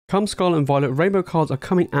Come Scarlet and Violet, rainbow cards are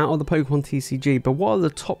coming out of the Pokemon TCG, but what are the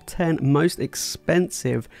top 10 most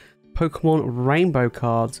expensive Pokemon rainbow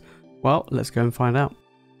cards? Well, let's go and find out.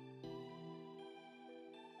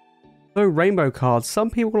 So rainbow cards, some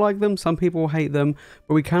people like them, some people hate them,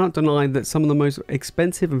 but we cannot deny that some of the most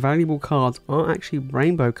expensive and valuable cards are actually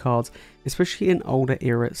rainbow cards, especially in older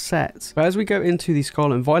era sets. But as we go into the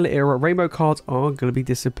Scarlet and Violet era, rainbow cards are going to be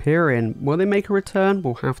disappearing. Will they make a return?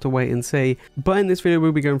 We'll have to wait and see. But in this video,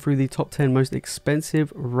 we'll be going through the top 10 most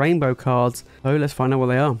expensive rainbow cards. So let's find out what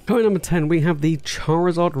they are. Coming number 10, we have the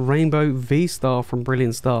Charizard Rainbow V-Star from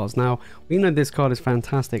Brilliant Stars. Now, we know this card is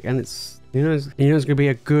fantastic, and it's it's going to be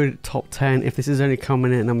a good top 10 if this is only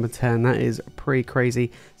coming in at number 10. That is pretty crazy.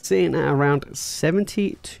 Sitting at around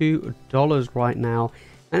 $72 right now,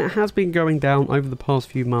 and it has been going down over the past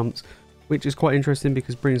few months, which is quite interesting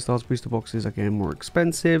because Brilliant Stars booster boxes are getting more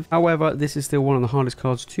expensive. However, this is still one of the hardest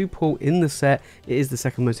cards to pull in the set. It is the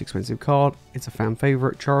second most expensive card. It's a fan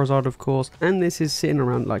favorite, Charizard of course, and this is sitting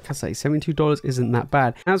around, like I say, $72 isn't that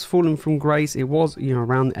bad. Has fallen from grace. It was,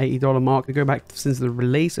 around the $80 mark. We go back since the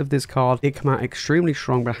release of this card, it came out extremely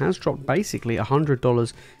strong, but has dropped basically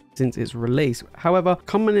 $100 since its release. However,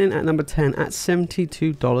 coming in at number 10 at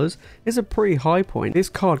 $72 is a pretty high point. This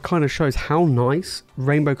card kind of shows how nice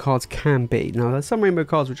rainbow cards can be. Now, there's some rainbow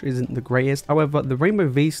cards which isn't the greatest. However, the Rainbow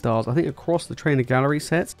V-Stars, I think across the Trainer Gallery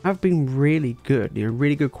sets, have been really good.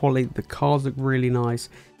 Really good quality. The cards look really nice.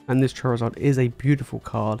 And this Charizard is a beautiful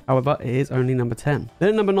card. However, it is only number 10. Then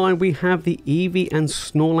at number 9, we have the Eevee and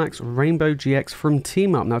Snorlax Rainbow GX from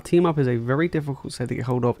Team Up. Now, Team Up is a very difficult set to get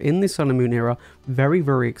hold of in the Sun and Moon era. Very,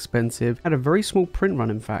 very expensive. Had a very small print run,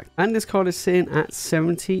 in fact. And this card is sitting at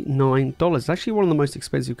 $79. It's actually one of the most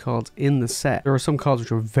expensive cards in the set. There are some cards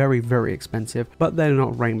which are very, very expensive, but they're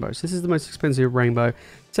not rainbows. This is the most expensive rainbow.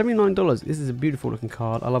 $79. This is a beautiful looking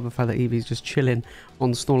card. I love the fact that Eevee's just chilling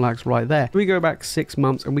on Snorlax right there. We go back 6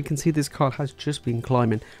 months and we can see this card has just been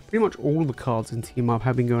climbing. Pretty much all the cards in Team Up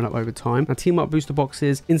have been going up over time. Now, Team Up booster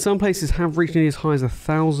boxes in some places have reached nearly as high as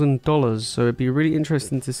 $1,000. So it'd be really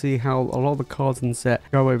interesting to see how a lot of the cards in the set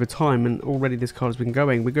go over time. And already this card has been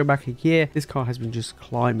going. We go back a year. This card has been just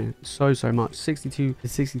climbing so much. $62 to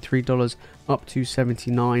 $63 up to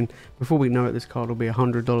 $79. Before we know it, this card will be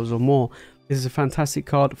 $100 or more. This is a fantastic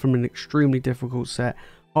card from an extremely difficult set.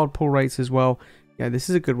 Hard pull rates as well. Yeah, this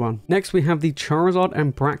is a good one. Next, we have the Charizard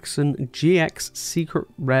and Braixen GX Secret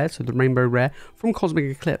Rare, so the Rainbow Rare from Cosmic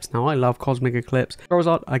Eclipse. Now, I love Cosmic Eclipse.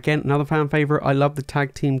 Charizard, again, another fan favorite. I love the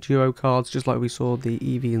tag team duo cards, just like we saw the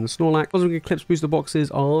Eevee and the Snorlax. Cosmic Eclipse booster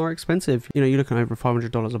boxes are expensive. You're looking over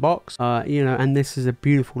 $500 a box. And this is a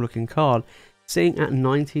beautiful looking card. Sitting at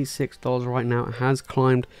 $96 right now. It has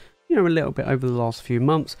climbed a little bit over the last few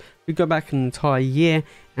months. We go back an entire year,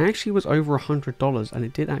 it actually was over $100, and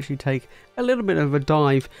it did actually take a little bit of a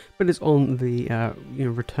dive, but it's on the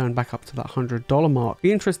return back up to that $100 mark.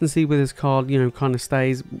 Be interesting to see where this card kind of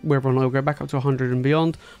stays, whether or not it'll go back up to 100 and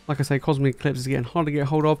beyond. Like I say, Cosmic Eclipse is getting hard to get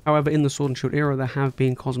hold of. However, in the Sword and Shield era, there have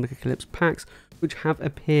been Cosmic Eclipse packs which have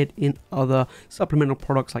appeared in other supplemental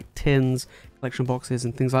products like tins, collection boxes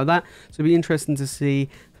and things like that. So it'll be interesting to see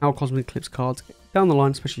how Cosmic Eclipse cards down the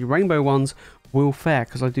line, especially rainbow ones, will fare,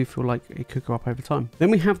 because I do feel like it could go up over time. Then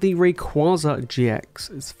we have the Rayquaza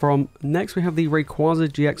GX. Next we have the Rayquaza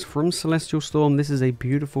GX from Celestial Storm. This is a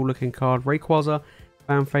beautiful looking card. Rayquaza,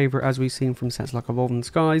 fan favorite as we've seen from sets like Evolving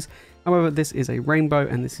Skies. However, this is a rainbow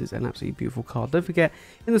and this is an absolutely beautiful card. Don't forget,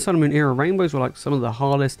 in the Sun and Moon era, rainbows were like some of the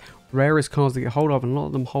hardest, rarest cards to get hold of, and a lot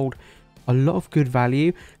of them hold a lot of good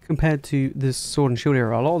value compared to the Sword and Shield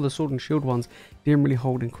era. A lot of the Sword and Shield ones didn't really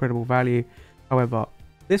hold incredible value. However,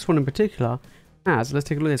 this one in particular has, let's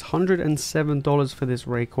take a look at this, $107 for this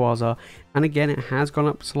Rayquaza, and again it has gone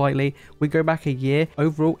up slightly. We go back a year,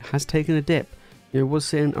 overall it has taken a dip. It was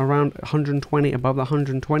sitting around 120, above the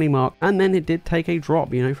 120 mark, and then it did take a drop,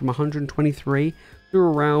 from 123 to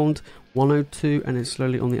around 102, and it's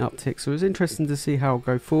slowly on the uptick. So it's interesting to see how it'll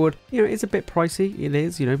go forward. It's a bit pricey. It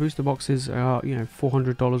is, booster boxes are,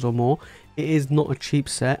 $400 or more. It is not a cheap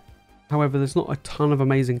set. However, there's not a ton of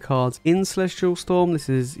amazing cards in Celestial Storm. This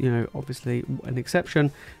is, obviously an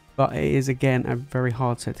exception, but it is again a very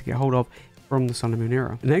hard set to get hold of from the Sun and Moon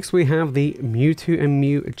era. Next, we have the Mewtwo and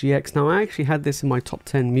Mew GX. Now, I actually had this in my top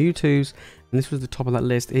 10 Mewtwo's, and this was the top of that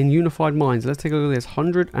list in Unified Minds. Let's take a look at this.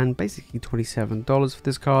 $127 for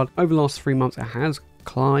this card. Over the last 3 months, it has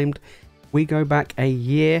climbed. We go back a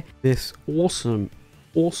year. This awesome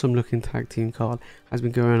looking tag team card has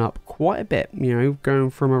been going up quite a bit, going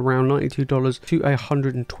from around $92 to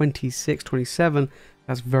 $126.27.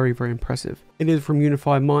 That's very, very impressive. It is from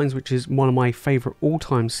Unified Minds, which is one of my favorite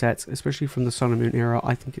all-time sets, especially from the Sun and Moon era.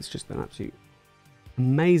 I think it's just an absolute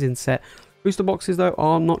amazing set. Booster boxes though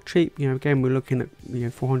are not cheap. You know, again, we're looking at, you know,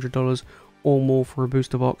 $400 or more for a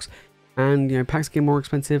booster box, and you know, packs get more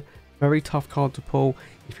expensive. Very tough card to pull.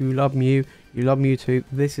 If you love Mew, you love Mewtwo,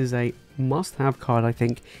 this is a must-have card, I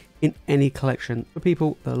think, in any collection for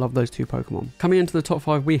people that love those two Pokemon. Coming into the top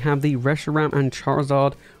 5, we have the Reshiram and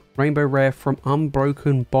Charizard Rainbow Rare from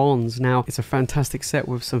Unbroken Bonds. Now, it's a fantastic set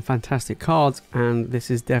with some fantastic cards, and this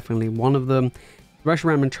is definitely one of them.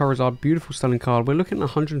 Reshiram and Charizard, beautiful stunning card. We're looking at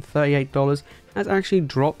 $138. Has actually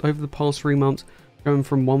dropped over the past 3 months, going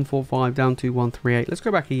from 145 down to 138. Let's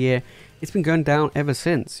go back a year. It's been going down ever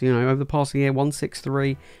since, you know, over the past year.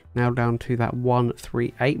 163, now down to that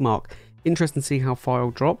 138 mark. Interesting to see how far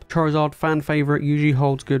it'll drop. Charizard, fan favorite, usually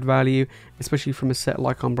holds good value, especially from a set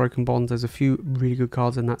like Unbroken Bonds. There's a few really good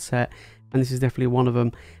cards in that set, and this is definitely one of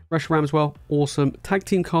them. Reshiram as well, awesome. Tag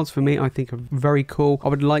team cards for me, I think, are very cool. I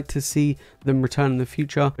would like to see them return in the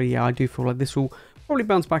future, but yeah, I do feel like this will probably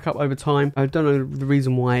bounce back up over time. I don't know the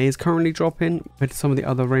reason why it is currently dropping compared to some of the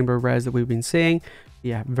other Rainbow Rares that we've been seeing.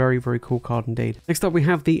 Yeah, very, very cool card indeed. Next up, we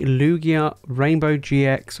have the Lugia Rainbow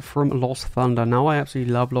GX from Lost Thunder. Now, I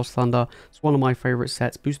absolutely love Lost Thunder. It's one of my favorite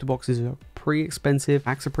sets. Booster boxes are pretty expensive.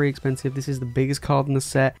 Packs are pretty expensive. This is the biggest card in the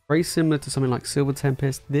set. Very similar to something like Silver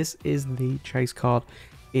Tempest. This is the chase card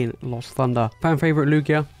in Lost Thunder. Fan favorite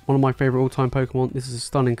Lugia, one of my favorite all-time Pokemon. This is a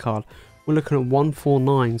stunning card. We're looking at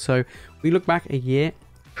 149. So we look back a year,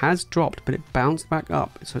 has dropped, but it bounced back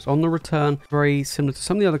up, so it's on the return. Very similar to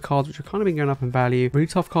some of the other cards which have kind of been going up in value. Really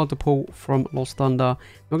tough card to pull from Lost Thunder. Not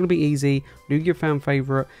going to be easy. Lugia fan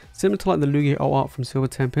favorite, similar to like the Lugia Alt Art from Silver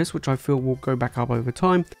Tempest, which I feel will go back up over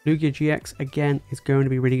time. Lugia GX again is going to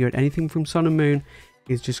be really good. Anything from Sun and Moon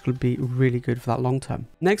is just going to be really good for that long term.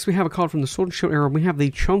 Next, we have a card from the Sword and Shield era. We have the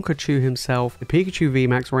Chonkachu himself, the Pikachu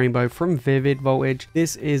VMAX Rainbow from Vivid Voltage.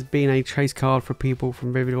 This has been a chase card for people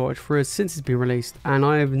from Vivid Voltage for us since it's been released, and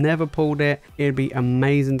I have never pulled it. It'd be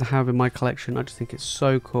amazing to have in my collection. I just think it's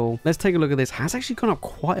so cool. Let's take a look at this. It has actually gone up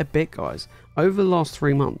quite a bit, guys, over the last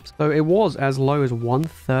 3 months. So it was as low as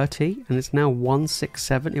 130 and it's now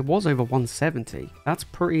 167. It was over 170. That's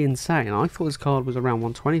pretty insane. I thought this card was around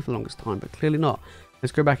 120 for the longest time, but clearly not.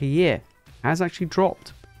 Let's go back a year. It has actually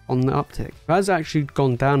dropped on the uptick. It has actually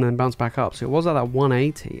gone down and bounced back up. So it was at that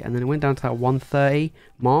 180 and then it went down to that 130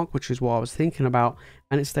 mark, which is what I was thinking about,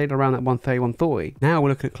 and it stayed around that 130, 140. Now we're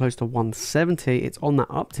looking at close to 170. It's on that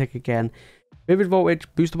uptick again. Vivid Voltage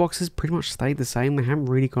booster boxes pretty much stayed the same. They haven't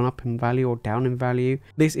really gone up in value or down in value.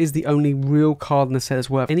 This is the only real card in the set that's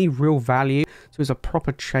worth any real value. So it's a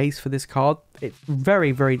proper chase for this card. It's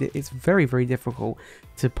very, very difficult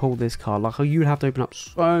to pull this card. Like, you'd have to open up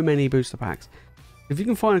so many booster packs. If you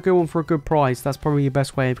can find a good one for a good price, that's probably your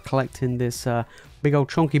best way of collecting this big old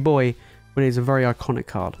chunky boy, but it's a very iconic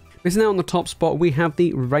card. This is now on the top spot. We have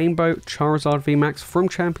the Rainbow Charizard VMAX from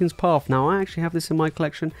Champion's Path. Now, I actually have this in my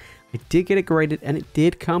collection. I did get it graded and it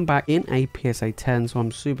did come back in a PSA 10, so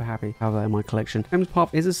I'm super happy to have that in my collection. Champion's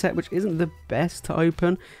Path is a set which isn't the best to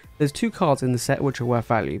open. There's two cards in the set which are worth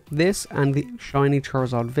value. This and the shiny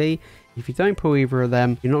Charizard V. If you don't pull either of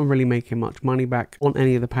them, you're not really making much money back on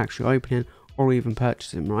any of the packs you're opening or even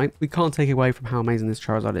purchasing, right? We can't take away from how amazing this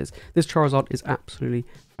Charizard is. This Charizard is absolutely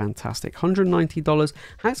fantastic. $190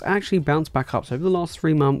 has actually bounced back up. So over the last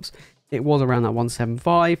 3 months, it was around that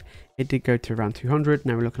 175. It did go to around 200.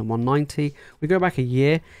 Now we're looking at 190. We go back a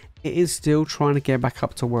year. It is still trying to get back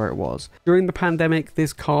up to where it was. During the pandemic,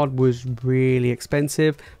 this card was really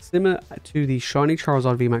expensive, similar to the shiny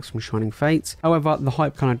Charizard VMAX from Shining Fates. However, the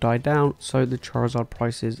hype kind of died down, so the Charizard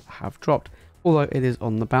prices have dropped, although it is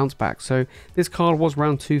on the bounce back. So this card was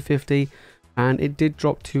around 250 and it did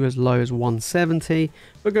drop to as low as 170.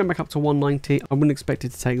 We're going back up to 190. I wouldn't expect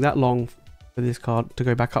it to take that long for this card to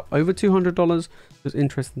go back up over $200. It's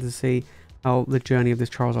interesting to see how the journey of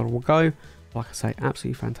this Charizard will go. Like I say,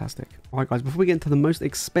 absolutely fantastic. Alright guys, before we get into the most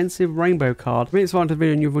expensive rainbow card, if it's fun to the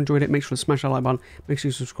video and you've enjoyed it, make sure to smash that like button, make sure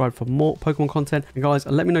you subscribe for more Pokemon content. And guys,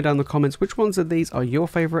 let me know down in the comments which ones of these are your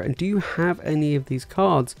favorite and do you have any of these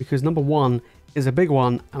cards? Because number one is a big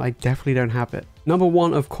one and I definitely don't have it. Number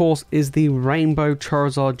one, of course, is the Rainbow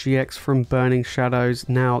Charizard GX from Burning Shadows.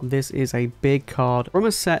 Now, this is a big card from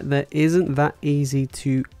a set that isn't that easy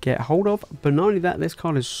to get hold of, but not only that, this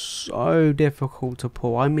card is so difficult to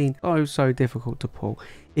pull. I mean, so difficult to pull.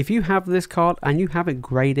 If you have this card and you have it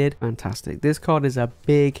graded, fantastic. This card is a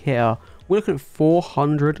big hitter. We're looking at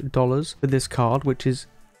 $400 for this card, which is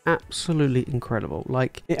absolutely incredible.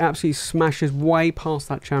 Like, it absolutely smashes way past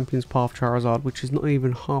that Champion's Path Charizard, which is not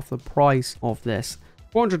even half the price of this.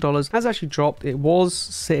 $400 has actually dropped. It was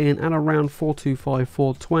sitting at around 425,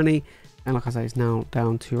 420, and like I say, it's now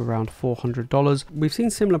down to around $400. We've seen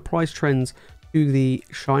similar price trends to the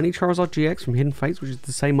shiny Charizard GX from Hidden Fates, which is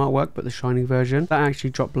the same artwork but the shiny version. That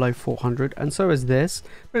actually dropped below 400, and so is this,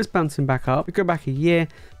 but it's bouncing back up. We go back a year,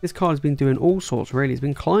 this card has been doing all sorts really. It's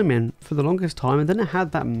been climbing for the longest time, and then it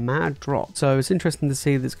had that mad drop. So it's interesting to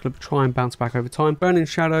see that it's going to try and bounce back over time. Burning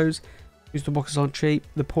Shadows, booster boxes aren't cheap.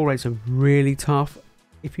 The pull rates are really tough.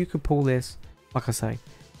 If you could pull this, like I say,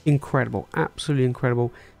 incredible, absolutely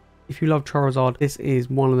incredible. If you love Charizard, this is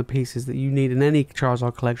one of the pieces that you need in any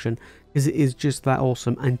Charizard collection, because it is just that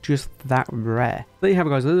awesome and just that rare. There you have it,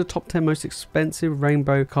 guys. Those are the top 10 most expensive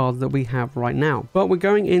rainbow cards that we have right now. But we're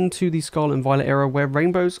going into the Scarlet and Violet era where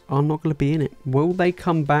rainbows are not going to be in it. Will they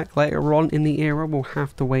come back later on in the era? We'll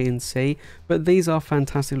have to wait and see. But these are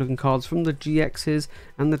fantastic looking cards from the GXs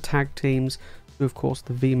and the tag teams. Of course,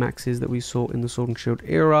 the VMAXs that we saw in the Sword and Shield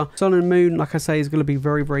era. Sun and Moon, like I say, is going to be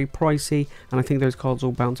very, very pricey, and I think those cards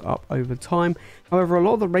will bounce up over time. However, a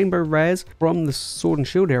lot of the rainbow rares from the Sword and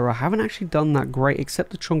Shield era haven't actually done that great, except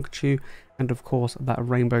the Chonkachu and of course that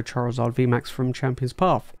rainbow Charizard VMAX from Champion's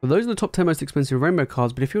Path. So those are the top 10 most expensive rainbow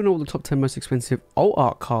cards, but if you know what the top 10 most expensive alt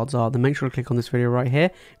art cards are, then make sure to click on this video right here.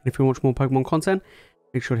 And if you want to watch more Pokemon content,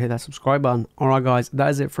 make sure to hit that subscribe button. Alright guys, that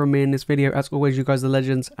is it from me in this video. As always, you guys are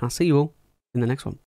legends, and I'll see you all in the next one.